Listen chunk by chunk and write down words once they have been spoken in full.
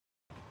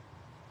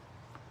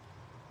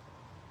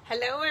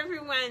Hello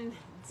everyone,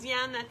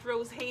 Diane at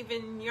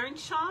Rosehaven Yarn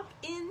Shop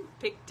in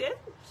Picton.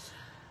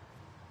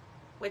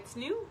 What's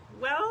new?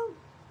 Well,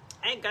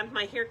 I got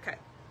my hair cut.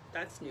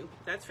 That's new,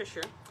 that's for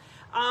sure.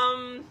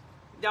 Now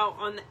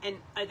on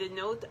another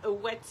note,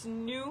 what's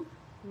new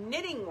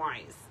knitting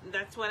wise?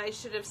 That's what I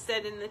should have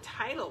said in the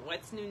title.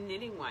 What's new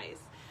knitting wise?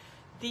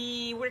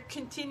 We're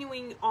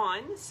continuing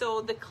on.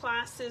 So the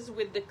classes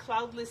with the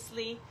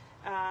Cloudlessly,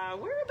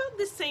 we're about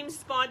the same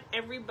spot,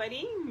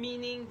 everybody,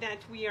 meaning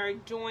that we are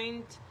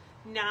joined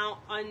now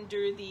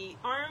under the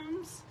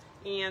arms,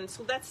 and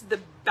so that's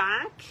the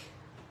back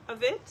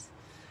of it.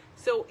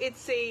 So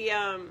it's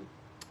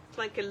it's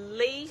like a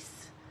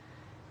lace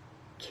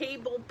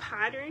cable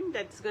pattern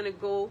that's gonna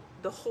go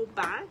the whole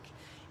back,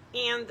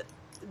 and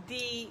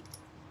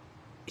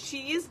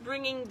she is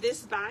bringing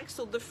this back.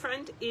 So the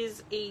front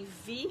is a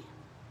V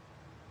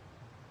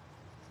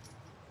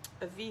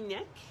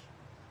neck.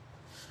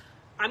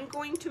 I'm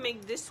going to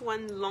make this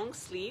one long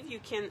sleeve. You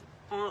can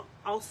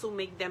also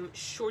make them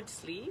short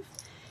sleeve.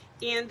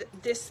 And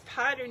this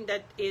pattern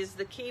that is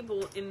the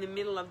cable in the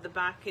middle of the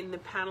back in the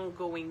panel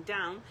going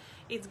down,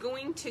 it's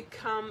going to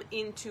come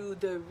into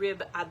the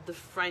rib at the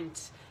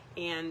front,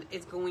 and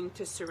it's going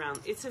to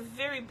surround. It's a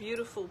very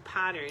beautiful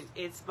pattern.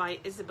 It's by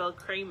Isabel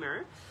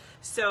Kramer.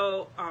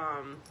 So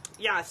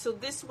yeah, so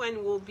this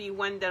one will be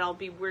one that I'll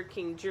be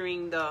working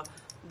during the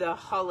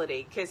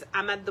holiday, because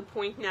I'm at the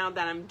point now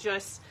that I'm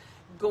just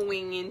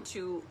going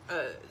into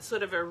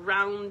sort of a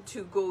round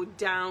to go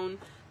down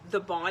the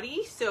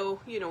body. So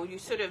you know, you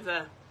sort of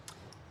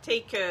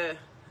take a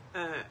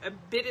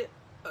bit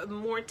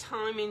more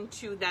time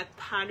into that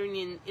pattern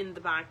in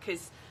the back,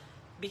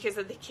 because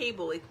of the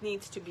cable, it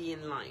needs to be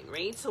in line,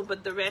 right? So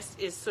but the rest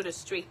is sort of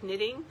straight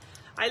knitting.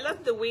 I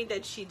love the way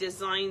that she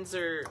designs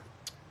her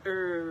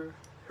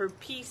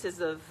pieces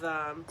of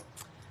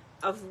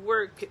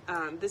work.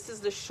 This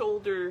is the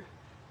shoulder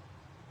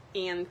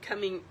and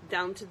coming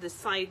down to the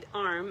side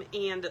arm,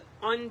 and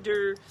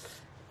under,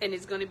 and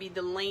it's going to be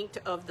the length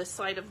of the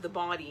side of the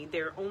body.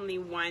 There's only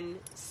one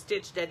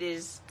stitch that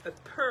is a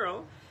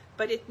purl,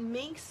 but it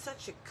makes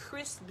such a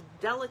crisp,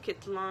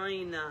 delicate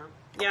line.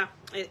 Yeah,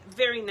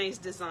 very nice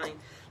design.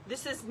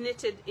 This is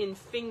knitted in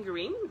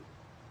fingering,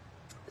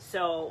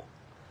 so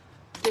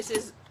this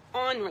is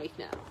on right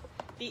now.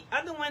 The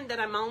other one that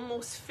I'm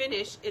almost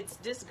finished, it's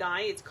this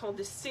guy. It's called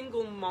the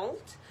Single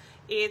Malt.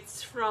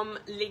 It's from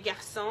Les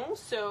Garçons.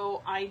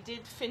 So I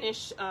did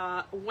finish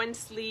one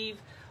sleeve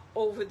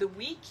over the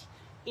week,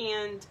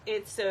 and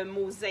it's a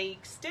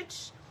mosaic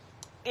stitch.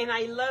 And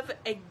I love,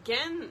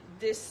 again,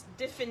 this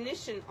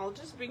definition. I'll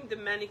just bring the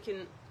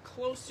mannequin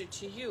closer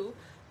to you.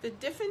 The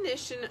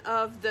definition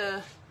of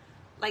the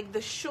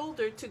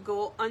shoulder to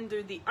go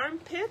under the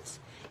armpit,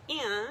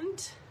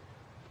 and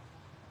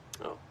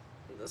oh,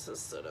 this is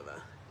sort of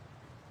a,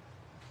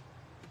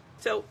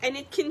 so, and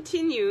it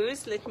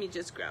continues. Let me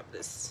just grab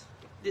this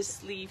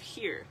sleeve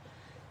here.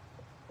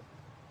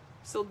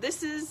 So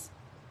this is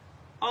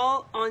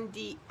all on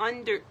the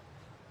under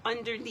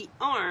the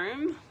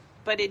arm,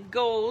 but it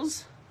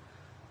goes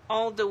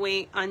all the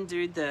way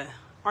under the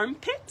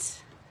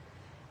armpit.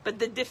 But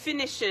the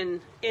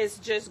definition is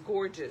just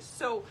gorgeous.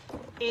 So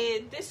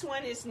this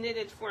one is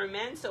knitted for a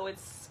man, so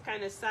it's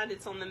kind of sad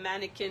it's on the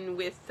mannequin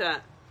with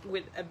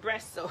a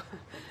breast, so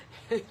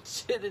it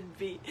shouldn't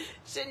be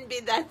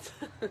that.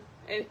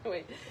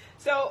 Anyway,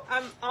 so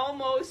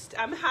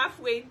I'm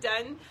halfway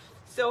done.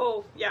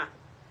 So yeah,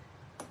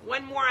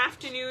 one more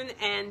afternoon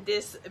and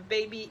this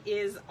baby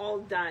is all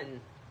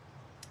done.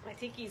 I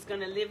think he's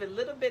gonna live a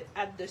little bit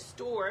at the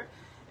store,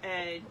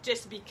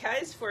 just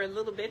because, for a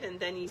little bit, and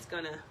then he's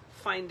gonna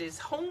find his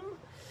home.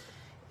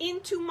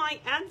 Into my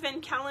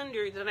advent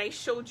calendar that I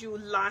showed you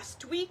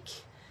last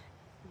week,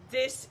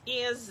 this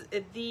is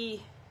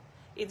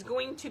it's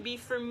going to be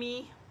for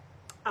me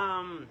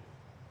an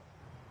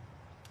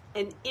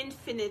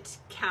infinite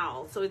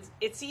cowl. So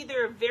it's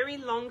either a very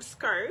long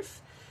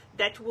scarf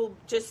that will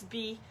just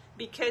be,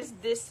 because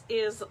this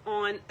is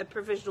on a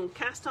provisional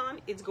cast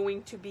on, it's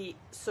going to be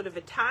sort of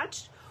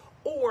attached,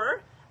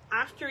 or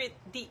after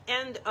the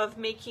end of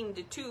making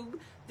the tube.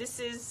 This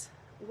is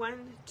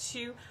 1,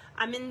 2,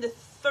 I'm in the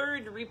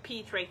third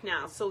repeat right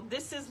now. So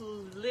this is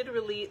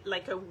literally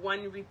like a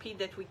one repeat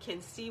that we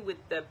can see with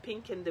the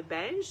pink and the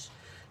beige.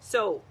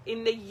 So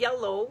in the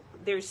yellow,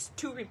 there's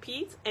 2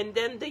 repeats, and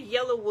then the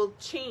yellow will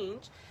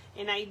change.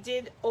 And I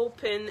did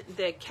open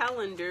the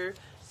calendar,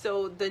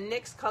 so the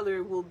next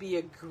color will be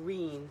a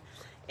green.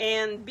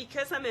 And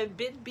because I'm a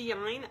bit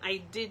behind,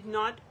 I did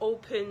not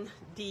open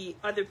the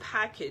other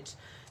package.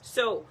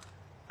 So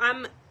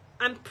I'm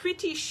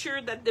pretty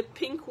sure that the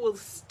pink will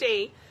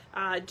stay,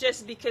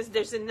 just because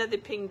there's another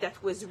pink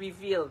that was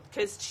revealed,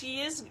 because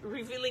she is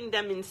revealing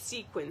them in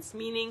sequence,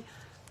 meaning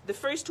the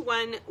first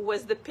one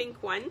was the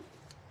pink one,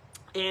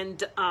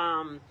 and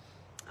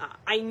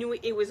I knew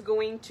it was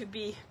going to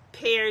be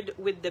paired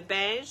with the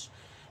beige,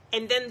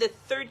 and then the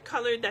third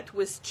color that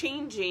was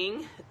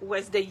changing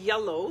was the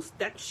yellows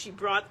that she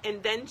brought,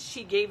 and then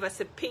she gave us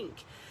a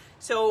pink.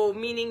 So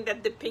meaning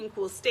that the pink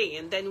will stay,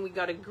 and then we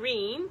got a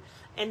green,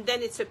 and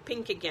then it's a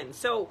pink again.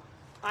 So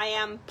I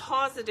am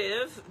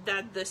positive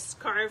that the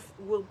scarf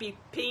will be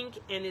pink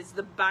and it's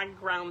the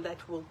background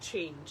that will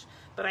change,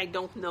 but I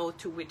don't know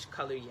to which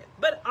color yet.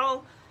 But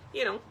I'll,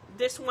 you know,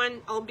 this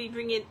one I'll be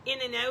bringing in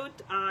and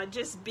out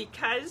just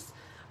because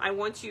I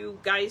want you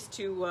guys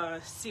to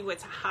see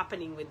what's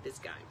happening with this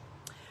guy.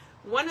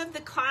 One of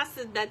the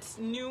classes that's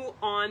new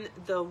on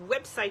the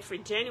website for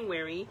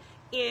January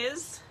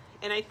is,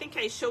 and I think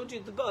I showed you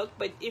the book,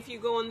 but if you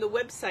go on the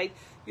website,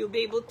 you'll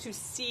be able to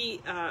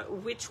see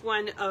which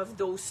one of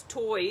those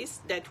toys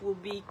that will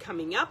be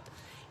coming up.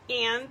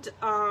 And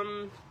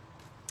on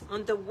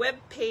the web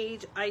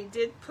page, I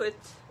did put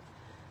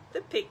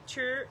the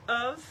picture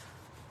of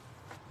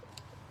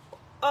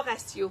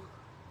Horatio,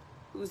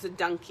 who's a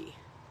donkey.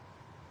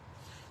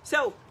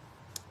 So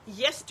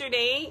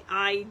yesterday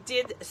I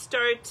did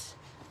start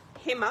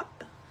him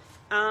up.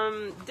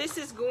 This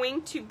is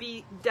going to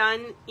be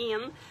done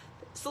in,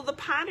 so the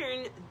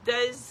pattern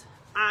does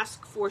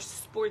ask for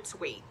sports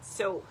weight.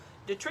 So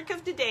the trick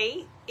of the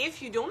day,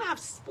 if you don't have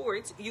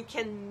sports, you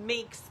can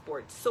make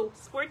sports. So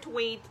sport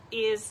weight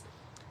is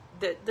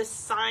the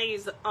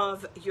size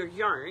of your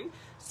yarn.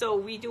 So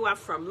we do have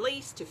from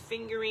lace to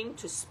fingering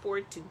to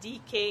sport to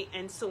DK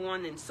and so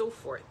on and so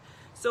forth.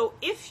 So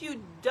if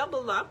you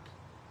double up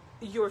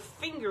your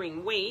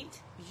fingering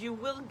weight, you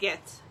will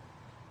get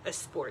a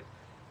sport.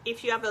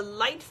 If you have a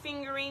light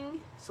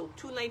fingering, so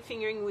 2 light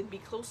fingering would be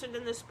closer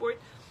than the sport,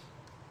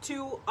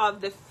 2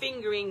 of the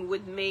fingering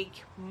would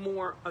make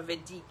more of a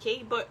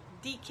DK, but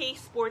DK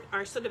sport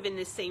are sort of in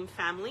the same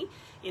family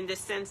in the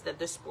sense that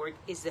the sport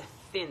is a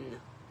thin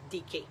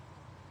DK.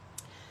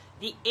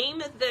 The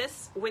aim of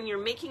this, when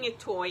you're making a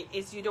toy,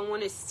 is you don't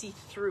want to see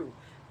through,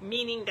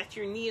 meaning that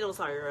your needles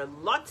are a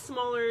lot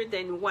smaller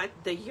than what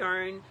the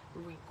yarn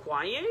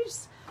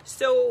requires.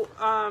 So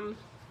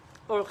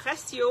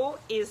Horatio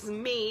is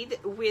made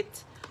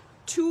with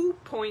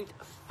 2.5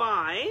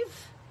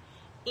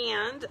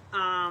 and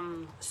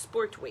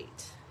sport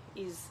weight.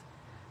 He's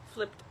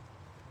flipped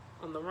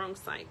on the wrong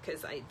side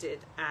because I did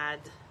add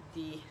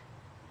the,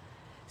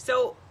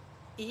 so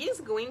he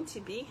is going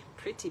to be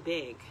pretty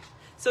big.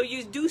 So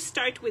you do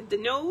start with the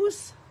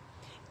nose,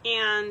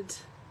 and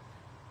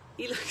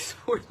he looks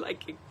more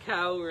like a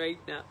cow right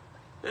now.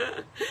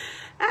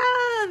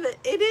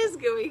 It is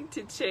going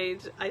to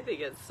change. I think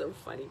it's so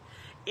funny.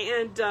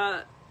 And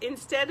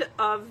instead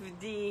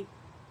of the,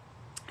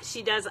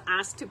 she does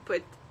ask to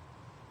put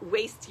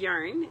waste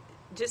yarn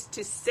just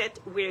to set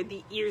where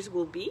the ears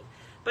will be.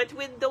 But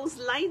with those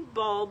light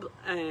bulb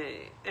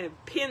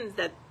pins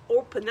that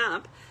open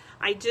up,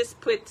 I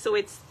just put, so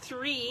it's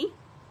 3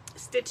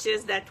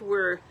 stitches that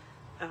were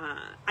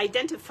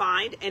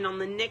identified, and on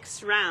the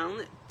next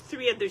round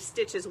 3 other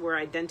stitches were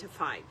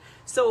identified.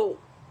 So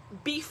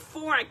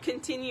before I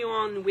continue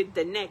on with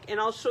the neck, and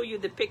I'll show you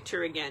the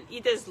picture again, he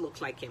does look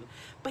like him,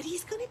 but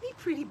he's going to be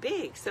pretty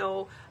big.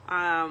 So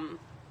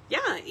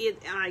yeah,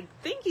 I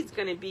think he's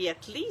going to be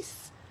at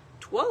least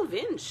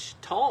 12-inch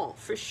tall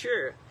for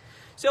sure.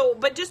 So,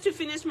 but just to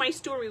finish my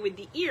story with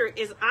the ear,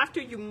 is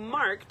after you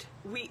marked,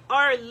 we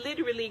are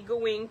literally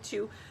going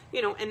to,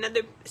 you know,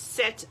 another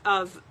set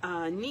of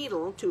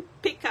needle to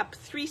pick up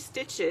 3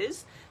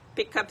 stitches,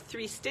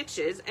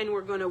 and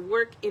we're going to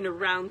work in a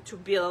round to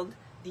build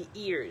the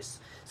ears.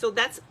 So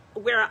that's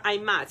where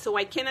I'm at. So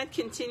I cannot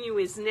continue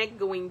his neck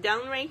going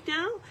down right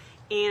now.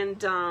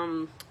 And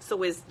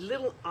so his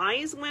little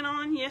eyes went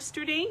on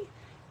yesterday.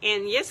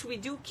 And yes, we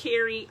do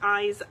carry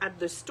eyes at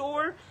the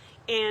store.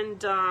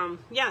 And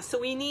yeah,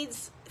 so he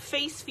needs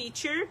face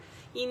feature.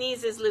 He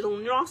needs his little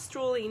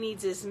nostril. He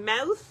needs his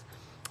mouth.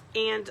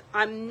 And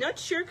I'm not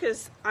sure,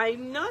 because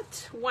I'm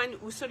not one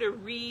who sort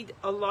of read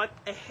a lot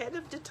ahead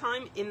of the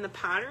time in the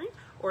pattern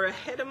or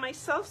ahead of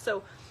myself.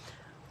 So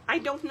I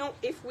don't know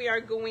if we are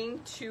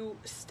going to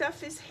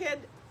stuff his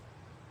head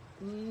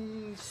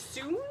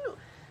soon,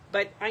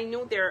 but I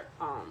know they're,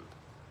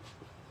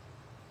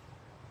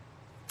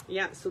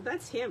 yeah, so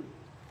that's him.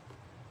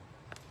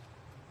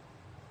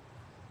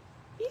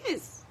 He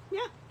is,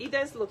 yeah, he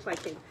does look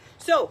like him.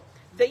 So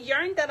the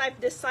yarn that I've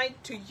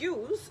decided to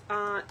use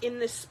in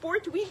the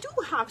sport, we do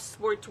have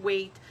sport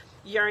weight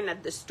yarn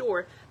at the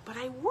store, but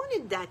I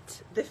wanted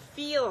that, the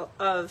feel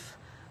of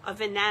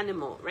an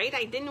animal, right?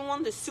 I didn't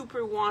want the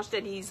super wash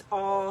that he's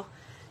all,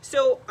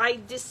 so I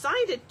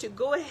decided to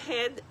go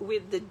ahead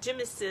with the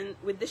Jimison,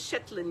 with the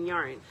Shetland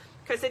yarn,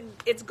 because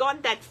it's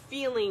got that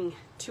feeling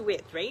to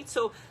it, right?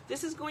 So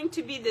this is going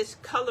to be this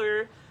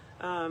color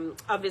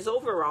of his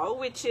overall,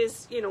 which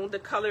is, you know, the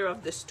color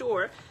of the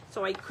store.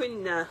 So I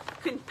couldn't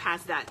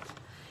pass that.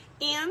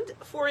 And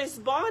for his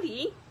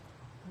body,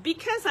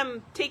 because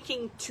I'm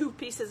taking 2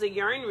 pieces of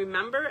yarn,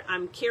 remember,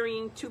 I'm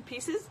carrying 2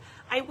 pieces,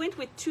 I went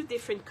with 2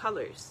 different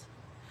colors.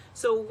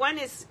 So one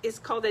is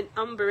called an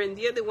umber and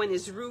the other one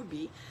is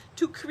ruby,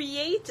 to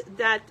create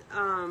that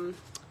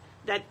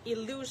that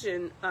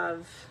illusion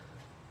of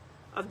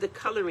the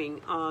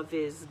coloring of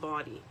his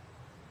body.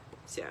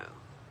 So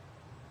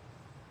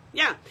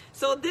yeah,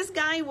 so this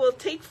guy will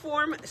take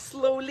form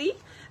slowly.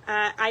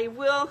 I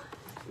will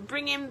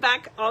bring him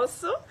back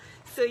also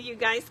so you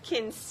guys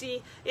can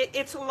see.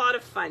 It's a lot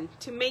of fun.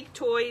 To make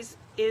toys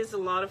is a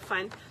lot of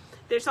fun.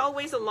 There's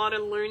always a lot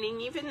of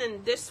learning. Even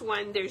in this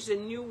one, there's a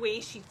new way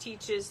she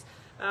teaches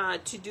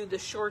to do the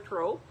short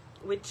row,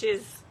 which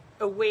is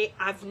a way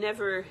I've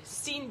never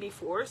seen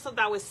before. So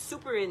that was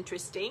super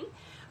interesting.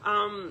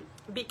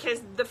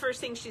 Because the first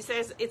thing she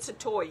says, it's a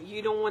toy.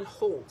 You don't want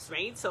holes,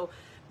 right? So,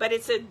 but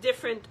it's a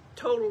different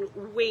total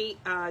way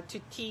to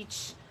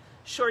teach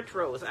short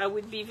rows. I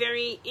would be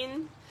very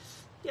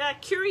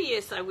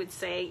curious, I would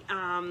say,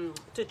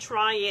 to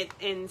try it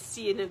and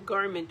see in a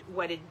garment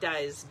what it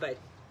does, but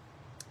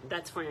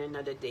that's for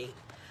another day.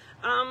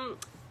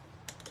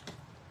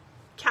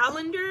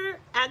 Calendar,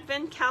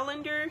 advent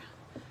calendar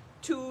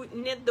to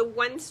knit the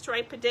 1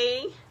 stripe a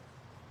day.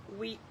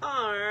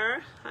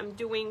 I'm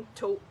doing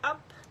toe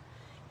up.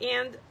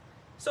 And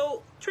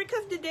so trick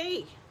of the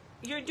day,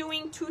 you're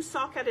doing 2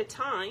 socks at a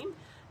time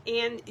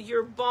and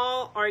your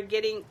ball are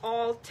getting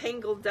all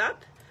tangled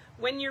up.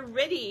 When you're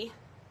ready,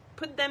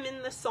 put them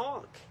in the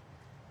sock,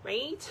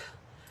 right?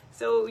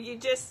 So you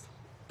just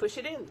push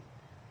it in.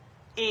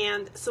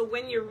 And so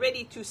when you're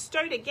ready to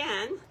start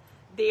again,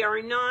 they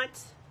are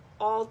not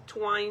all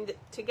twined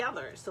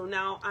together. So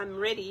now I'm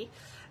ready.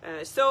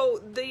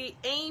 So the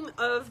aim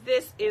of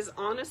this is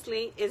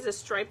honestly a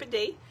stripe a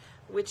day,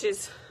 which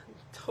is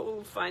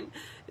total fun.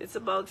 It's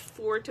about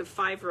 4 to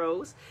 5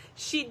 rows.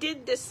 She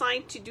did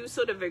decide to do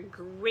sort of a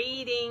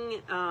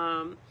grading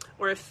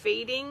or a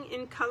fading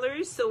in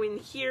colors. So in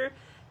here,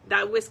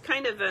 that was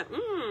kind of a,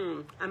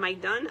 am I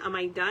done? Am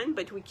I done?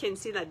 But we can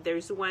see that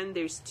there's 1,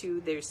 there's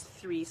 2, there's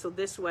 3. So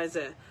this was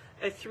a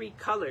 3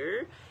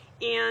 color.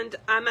 And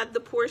I'm at the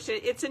portion,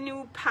 it's a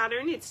new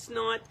pattern. It's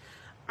not,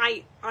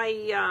 I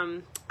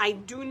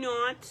do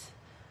not,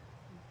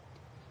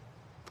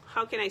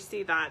 how can I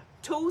say that?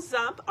 Toes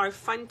up are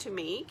fun to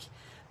make,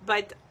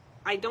 but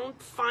I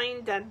don't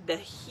find that the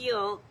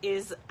heel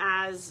is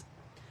as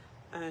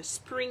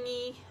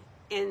springy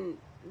and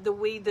the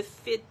way the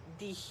fit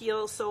the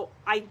heel. So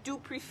I do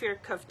prefer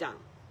cuff down.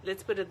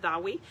 Let's put it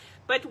that way.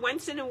 But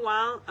once in a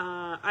while,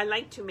 I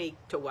like to make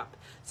toe up.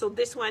 So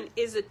this one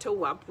is a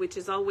toe up, which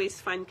is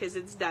always fun because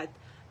it's that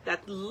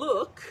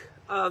look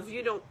of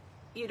you don't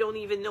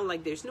even know,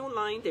 like there's no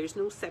line, there's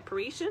no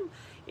separation.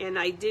 And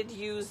I did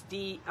use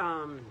the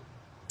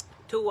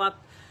toe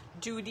up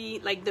Judy,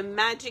 like the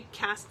magic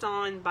cast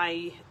on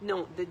by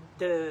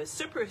the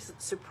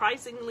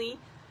surprisingly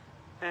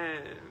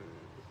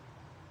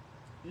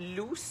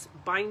loose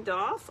bind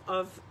off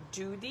of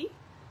Judy.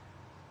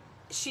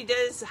 She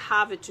does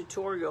have a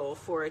tutorial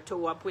for a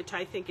toe up, which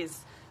I think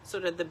is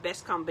sort of the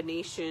best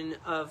combination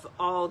of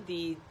all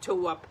the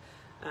toe up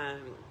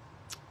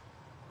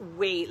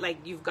way.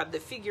 Like you've got the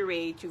figure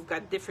 8, you've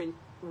got different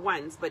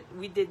ones, but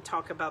we did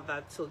talk about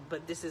that. So,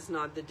 but this is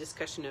not the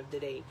discussion of the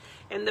day.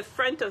 And the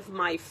front of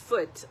my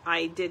foot,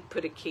 I did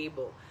put a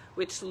cable,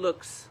 which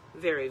looks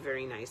very,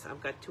 very nice.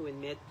 I've got to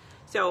admit.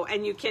 So,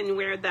 and you can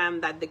wear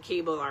them that the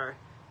cable are,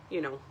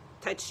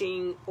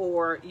 touching,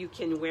 or you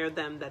can wear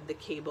them that the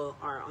cable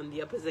are on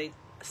the opposite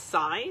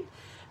side.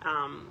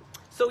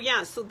 So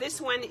yeah, so this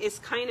one is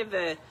kind of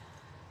a,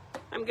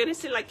 I'm gonna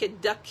say like a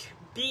duck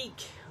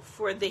beak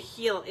for the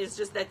heel. Is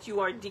just that you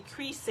are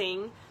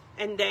decreasing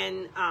and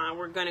then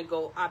we're gonna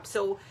go up.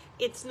 So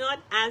it's not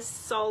as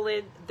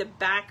solid the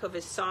back of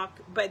a sock,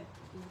 but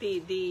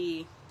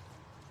this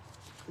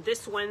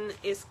one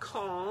is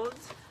called,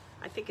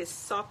 I think it's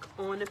sock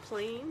on a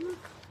plane.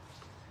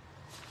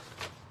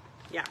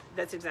 Yeah,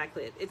 that's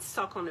exactly it. It's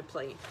sock on a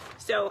plane.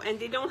 So, and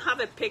they don't have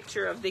a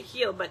picture of the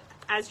heel, but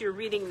as you're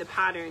reading the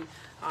pattern,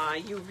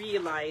 you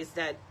realize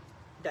that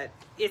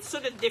it's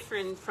sort of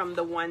different from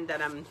the one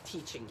that I'm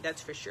teaching.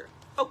 That's for sure.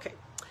 Okay.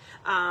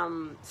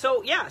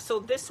 So yeah, so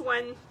this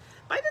one,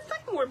 by the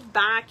time we're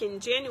back in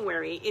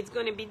January, it's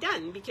going to be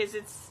done because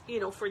it's,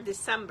 for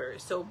December.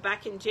 So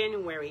back in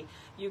January,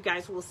 you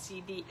guys will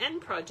see the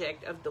end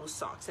project of those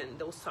socks, and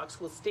those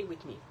socks will stay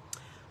with me.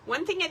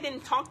 One thing I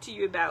didn't talk to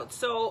you about,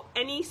 so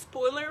any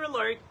spoiler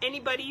alert,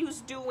 anybody who's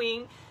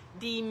doing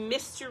the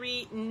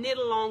mystery knit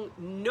along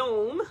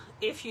gnome,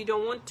 if you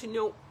don't want to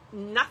know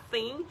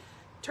nothing,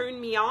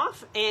 turn me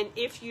off. And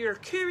if you're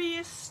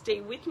curious, stay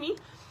with me.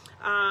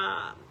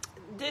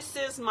 This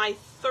is my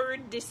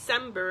 3rd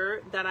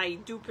December that I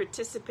do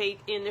participate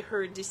in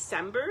her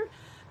December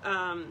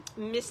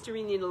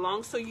mystery knit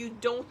along. So you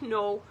don't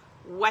know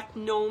what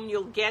gnome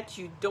you'll get.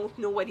 You don't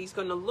know what he's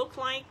going to look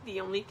like.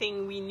 The only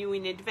thing we knew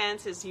in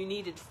advance is you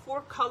needed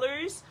 4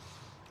 colors.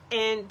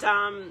 And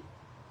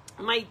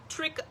my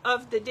trick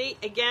of the day,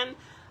 again,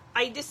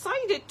 I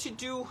decided to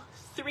do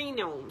 3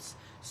 gnomes.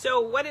 So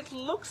what it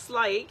looks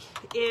like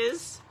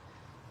is,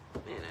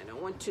 and I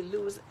don't want to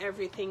lose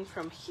everything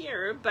from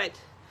here, but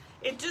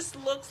it just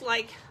looks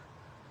like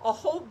a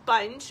whole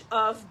bunch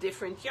of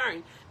different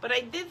yarn. But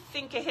I did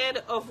think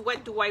ahead of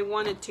what do I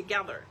want it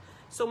together.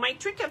 So my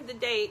trick of the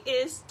day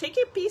is take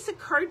a piece of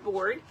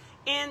cardboard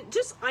and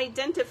just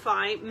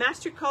identify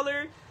master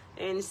color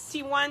and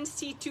C1,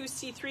 C2,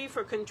 C3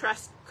 for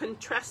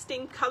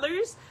contrasting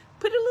colors.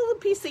 put a little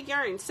piece of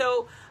yarn.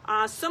 So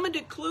some of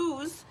the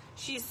clues,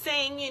 she's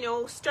saying, you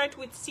know, start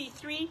with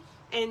C3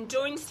 and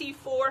join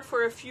C4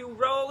 for a few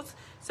rows.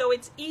 So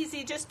it's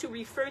easy just to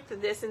refer to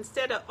this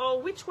instead of, oh,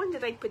 which one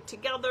did I put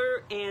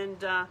together? And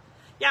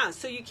yeah,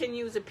 so you can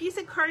use a piece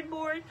of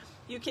cardboard.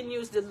 You can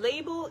use the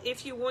label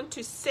if you want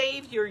to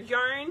save your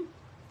yarn,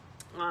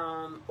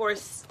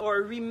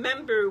 or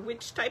remember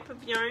which type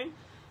of yarn.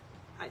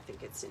 I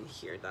think it's in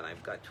here that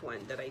I've got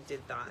one that I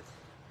did that.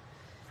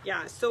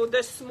 Yeah, so the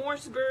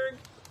Smoresburg,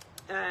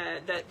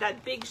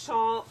 that big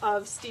shawl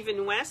of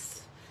Stephen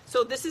West.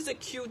 So this is a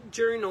cute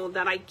journal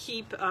that I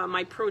keep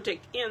my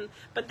project in,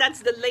 but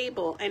that's the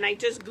label, and I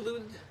just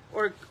glued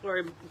or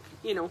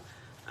you know,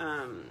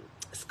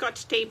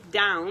 Scotch tape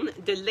down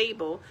the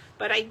label.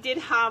 But I did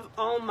have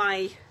all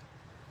my,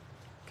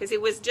 because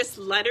it was just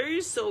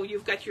letters, so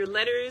you've got your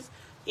letters,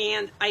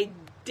 and I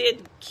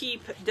did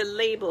keep the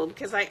label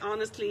because I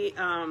honestly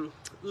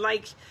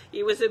like,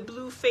 it was a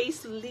blue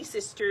face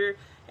Leicester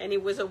and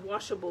it was a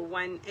washable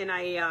one, and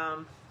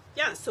I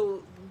yeah,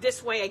 so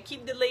this way I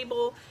keep the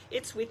label,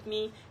 it's with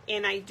me,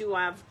 and I do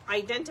have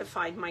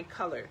identified my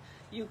color.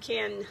 You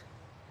can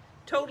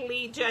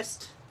totally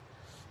just,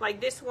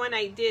 like this one,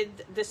 I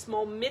did the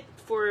small mitt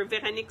for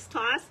Veronique's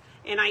class,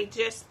 and I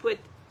just put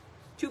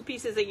 2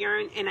 pieces of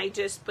yarn and I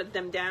just put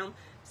them down.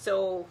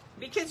 So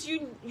because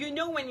you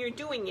know when you're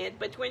doing it,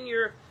 but when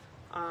you're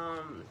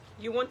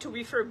you want to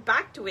refer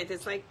back to it,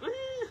 it's like,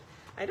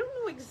 I don't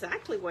know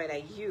exactly what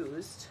I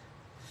used.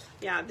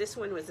 Yeah, this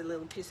one was a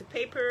little piece of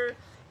paper.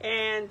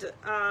 And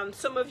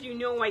some of you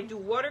know I do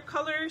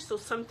watercolor, so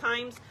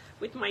sometimes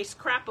with my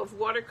scrap of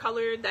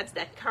watercolor, that's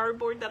that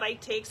cardboard that I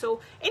take. So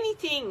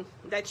anything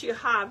that you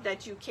have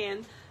that you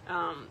can,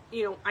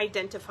 you know,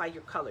 identify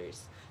your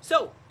colors.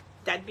 So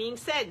that being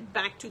said,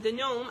 back to the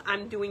gnome.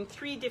 I'm doing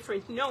 3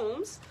 different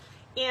gnomes,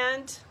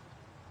 and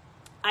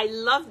I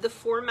love the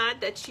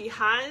format that she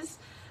has.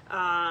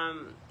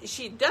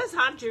 She does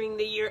have during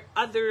the year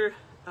other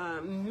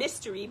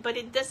mystery, but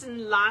it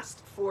doesn't last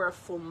for a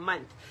full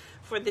month.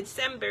 For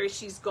December,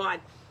 she's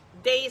got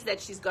days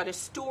that she's got a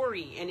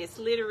story, and it's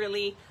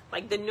literally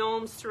like the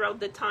gnomes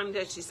throughout the time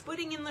that she's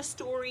putting in the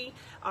story.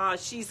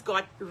 She's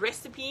got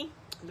recipe.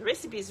 The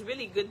recipe is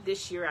really good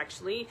this year,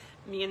 actually.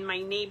 Me and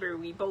my neighbor,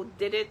 we both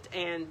did it,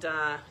 and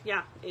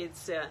yeah,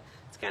 it's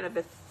kind of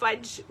a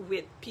fudge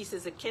with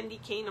pieces of candy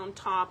cane on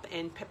top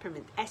and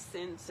peppermint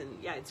essence, and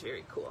yeah, it's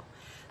very cool.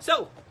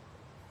 So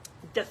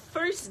the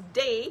first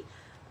day,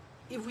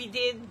 if we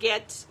did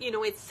get, you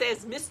know, it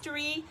says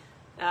mystery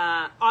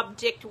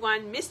object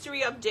 1,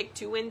 mystery object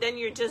 2, and then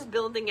you're just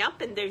building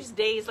up, and there's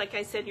days, like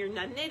I said, you're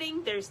not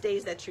knitting, there's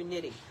days that you're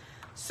knitting.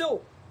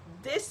 So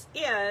this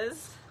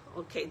is,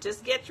 okay,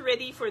 just get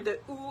ready for the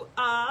ooh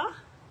ah.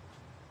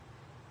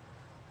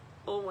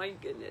 Oh my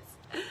goodness.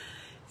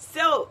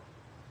 So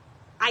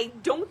I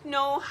don't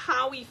know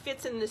how he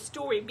fits in the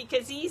story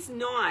because he's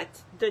not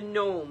the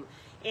gnome.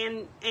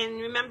 And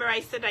remember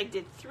I said I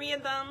did 3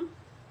 of them.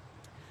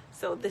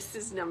 So this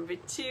is number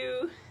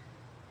 2.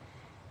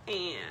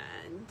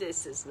 And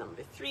this is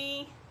number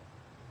 3.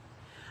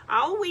 I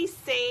always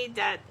say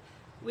that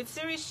with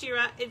Sarah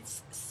Shira,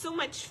 it's so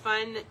much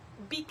fun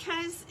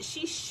because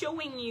she's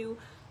showing you,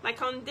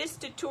 like on this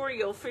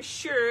tutorial, for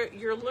sure,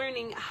 you're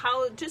learning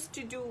how just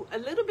to do a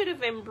little bit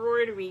of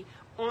embroidery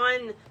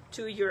on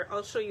to your,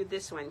 I'll show you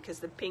this one because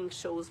the pink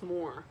shows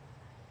more.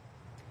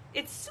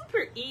 It's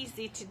super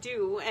easy to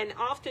do, and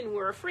often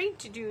we're afraid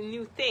to do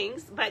new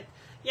things, but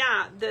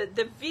yeah,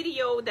 the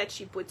video that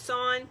she puts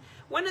on,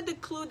 one of the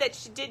clues that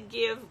she did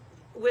give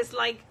was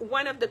like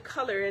one of the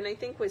color, and I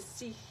think was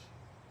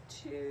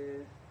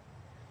C2,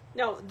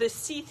 no, the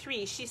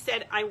C3. She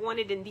said, I want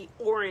it in the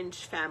orange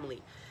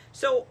family.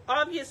 So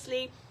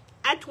obviously,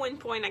 at one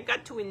point, I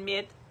got to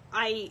admit,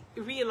 I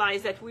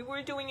realized that we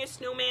were doing a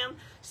snowman.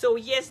 So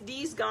yes,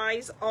 these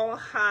guys all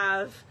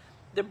have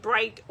the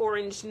bright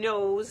orange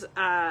nose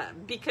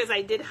because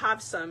I did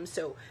have some.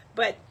 So,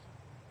 but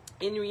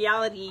in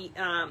reality,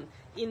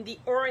 in the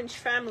orange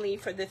family,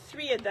 for the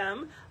 3 of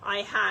them, I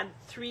had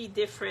 3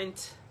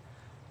 different,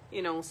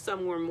 you know,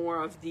 some were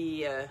more of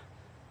the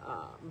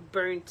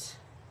burnt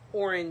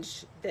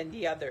orange than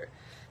the other.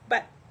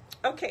 But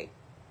okay,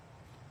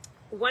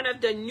 one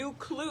of the new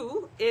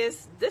clue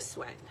is this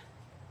one.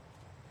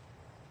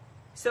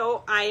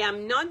 So I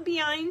am not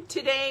behind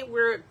today,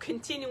 we're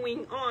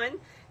continuing on.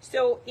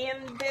 So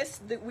in this,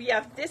 we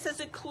have this as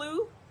a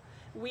clue.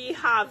 We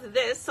have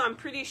this, so I'm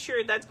pretty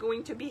sure that's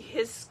going to be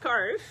his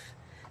scarf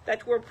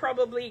that we're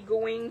probably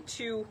going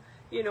to,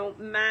 you know,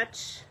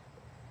 match.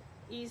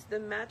 He's the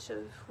match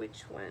of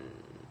which one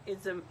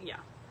is a, yeah.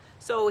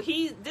 So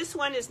this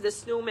one is the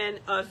snowman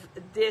of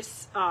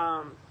this,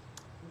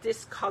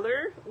 this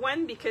color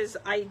one, because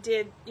I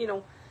did, you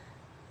know,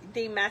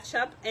 they match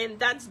up, and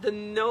that's the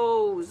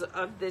nose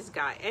of this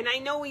guy. And I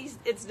know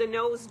it's the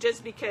nose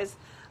just because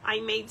I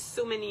made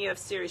so many of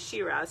Sarah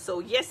Shira. So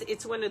yes,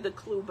 it's one of the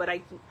clue, but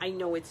I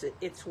know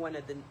it's one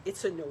of the,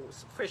 it's a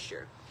nose for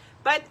sure.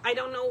 But I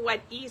don't know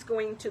what he's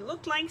going to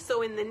look like.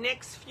 So in the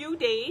next few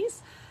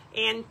days,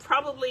 And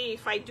probably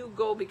if I do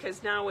go,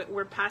 because now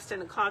we're past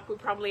 10 o'clock, we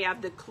probably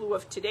have the clue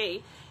of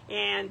today.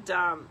 And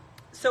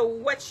so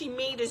what she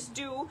made us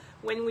do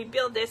when we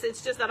build this,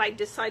 it's just that I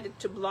decided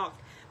to block.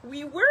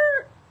 We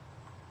were,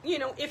 you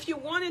know, if you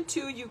wanted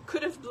to, you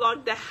could have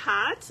blocked the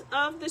hat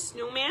of the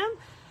snowman,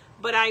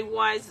 but I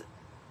was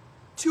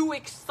too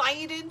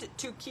excited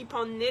to keep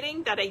on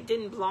knitting that I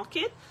didn't block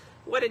it.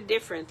 What a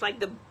difference.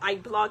 Like I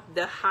blocked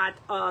the hat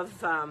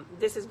of,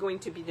 this is going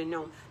to be the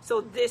gnome.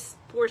 So this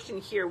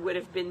portion here would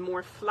have been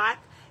more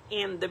flat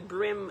and the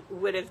brim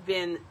would have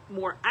been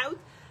more out.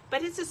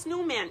 But it's a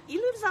snowman. He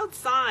lives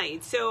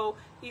outside. So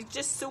he's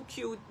just so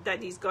cute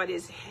that he's got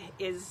his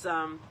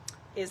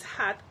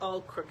hat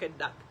all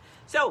crooked up.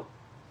 So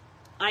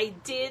I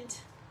did,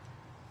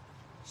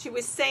 she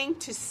was saying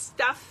to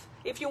stuff,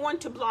 if you want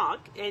to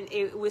block, and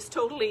it was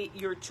totally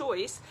your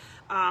choice,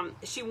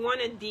 she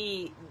wanted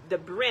the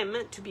brim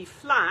to be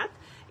flat,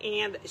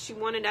 and she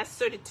wanted us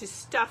sort of to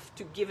stuff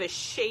to give a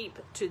shape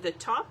to the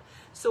top.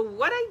 So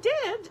what I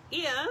did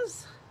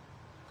is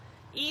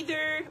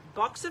either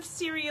box of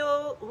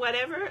cereal,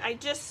 whatever, I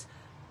just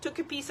took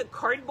a piece of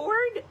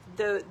cardboard,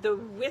 the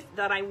width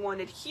that I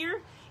wanted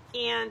here,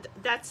 and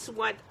that's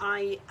what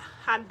I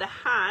had the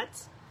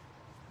hat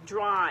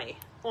dry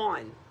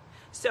on.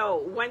 So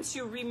once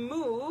you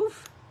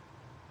remove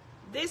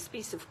this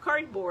piece of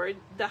cardboard,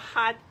 the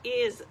hat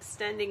is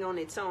standing on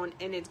its own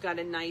and it's got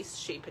a nice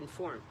shape and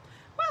form.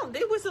 Well,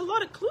 there was a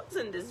lot of clues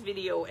in this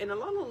video and a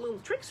lot of little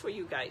tricks for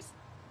you guys.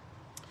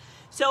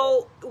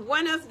 So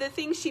one of the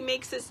things she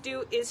makes us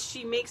do is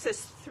she makes us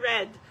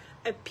thread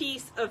a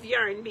piece of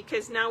yarn,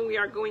 because now we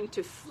are going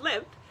to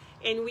flip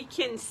and we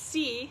can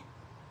see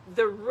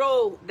the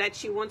row that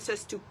she wants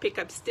us to pick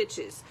up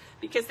stitches,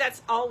 because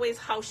that's always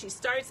how she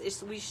starts,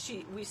 is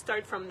we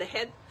start from the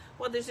head.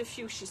 Well, there's a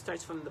few she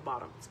starts from the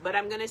bottoms, but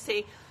I'm gonna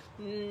say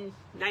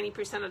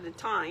 90% of the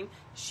time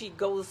she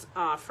goes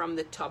from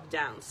the top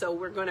down. So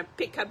we're gonna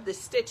pick up the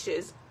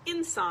stitches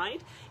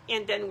inside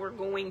and then we're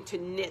going to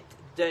knit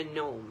the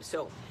gnome.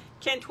 So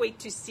can't wait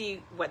to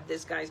see what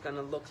this guy's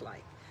gonna look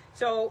like.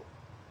 So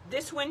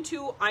this one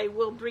too, I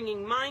will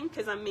bringing mine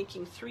because I'm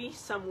making 3.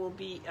 Some will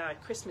be a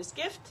Christmas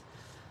gift.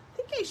 I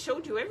think I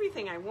showed you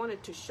everything I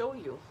wanted to show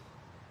you.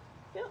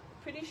 Yeah,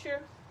 pretty sure.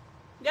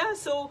 Yeah,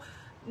 so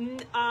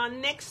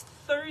next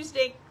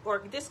Thursday,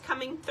 or this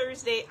coming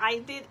Thursday, I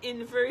did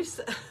inverse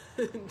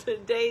the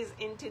days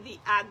into the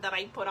ad that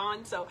I put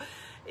on. So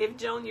if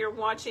Joan, you're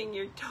watching,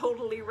 you're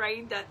totally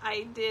right that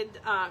I did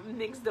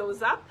mix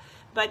those up.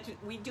 But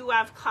we do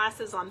have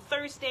classes on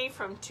Thursday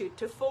from 2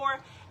 to 4.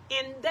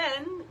 And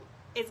then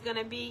it's going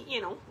to be,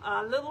 you know,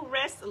 a little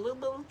rest, a little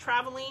bit of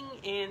traveling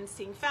and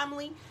seeing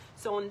family.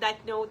 So on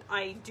that note,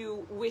 I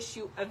do wish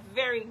you a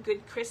very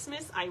good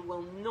Christmas. I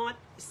will not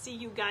see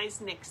you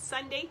guys next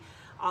Sunday.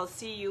 I'll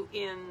see you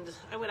in,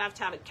 I would have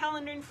to have a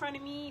calendar in front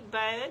of me,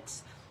 but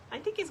I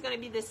think it's going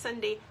to be the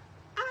Sunday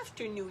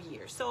after New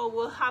Year. So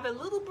we'll have a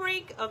little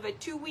break of a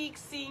 2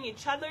 weeks seeing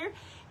each other,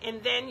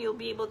 and then you'll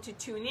be able to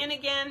tune in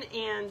again.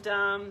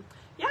 And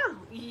yeah,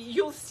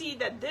 you'll see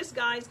that this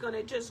guy's going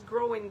to just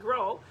grow and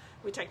grow,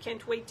 which I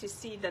can't wait to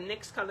see the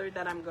next color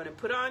that I'm going to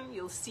put on.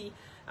 You'll see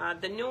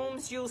the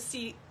gnomes. You'll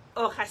see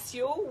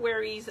Horacio,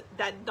 where he's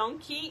that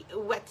donkey,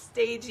 what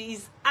stage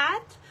he's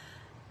at.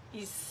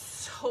 He's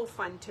so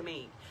fun to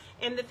make.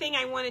 And the thing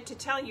I wanted to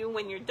tell you,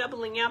 when you're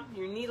doubling up,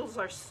 your needles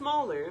are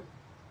smaller.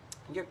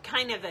 You're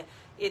kind of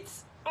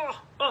it's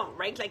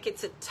right, like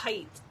it's a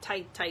tight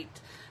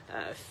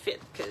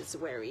fit, because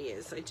where he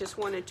is. I just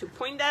wanted to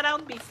point that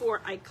out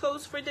before I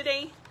close for the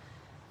day.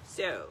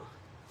 So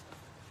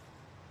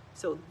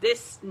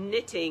this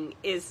knitting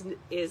is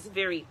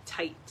very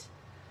tight,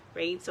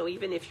 right? So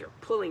even if you're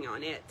pulling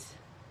on it,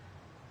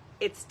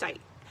 it's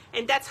tight.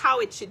 And that's how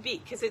it should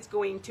be, because it's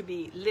going to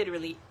be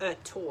literally a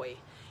toy.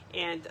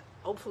 And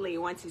hopefully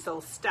once he's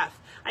all stuffed,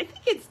 I think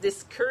it's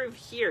this curve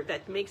here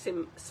that makes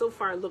him so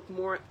far look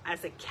more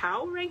as a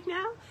cow right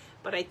now.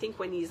 But I think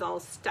when he's all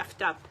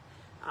stuffed up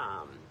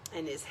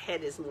and his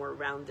head is more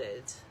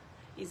rounded,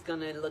 he's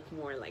gonna look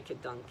more like a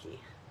donkey.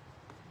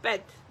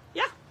 But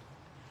yeah,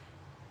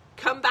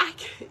 come back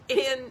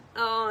in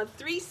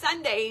 3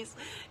 Sundays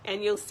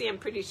and you'll see, I'm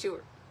pretty sure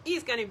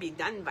he's gonna be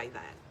done by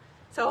then.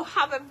 So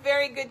have a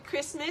very good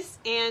Christmas,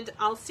 and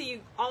I'll see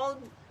you all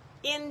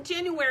in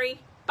January.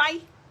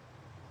 Bye.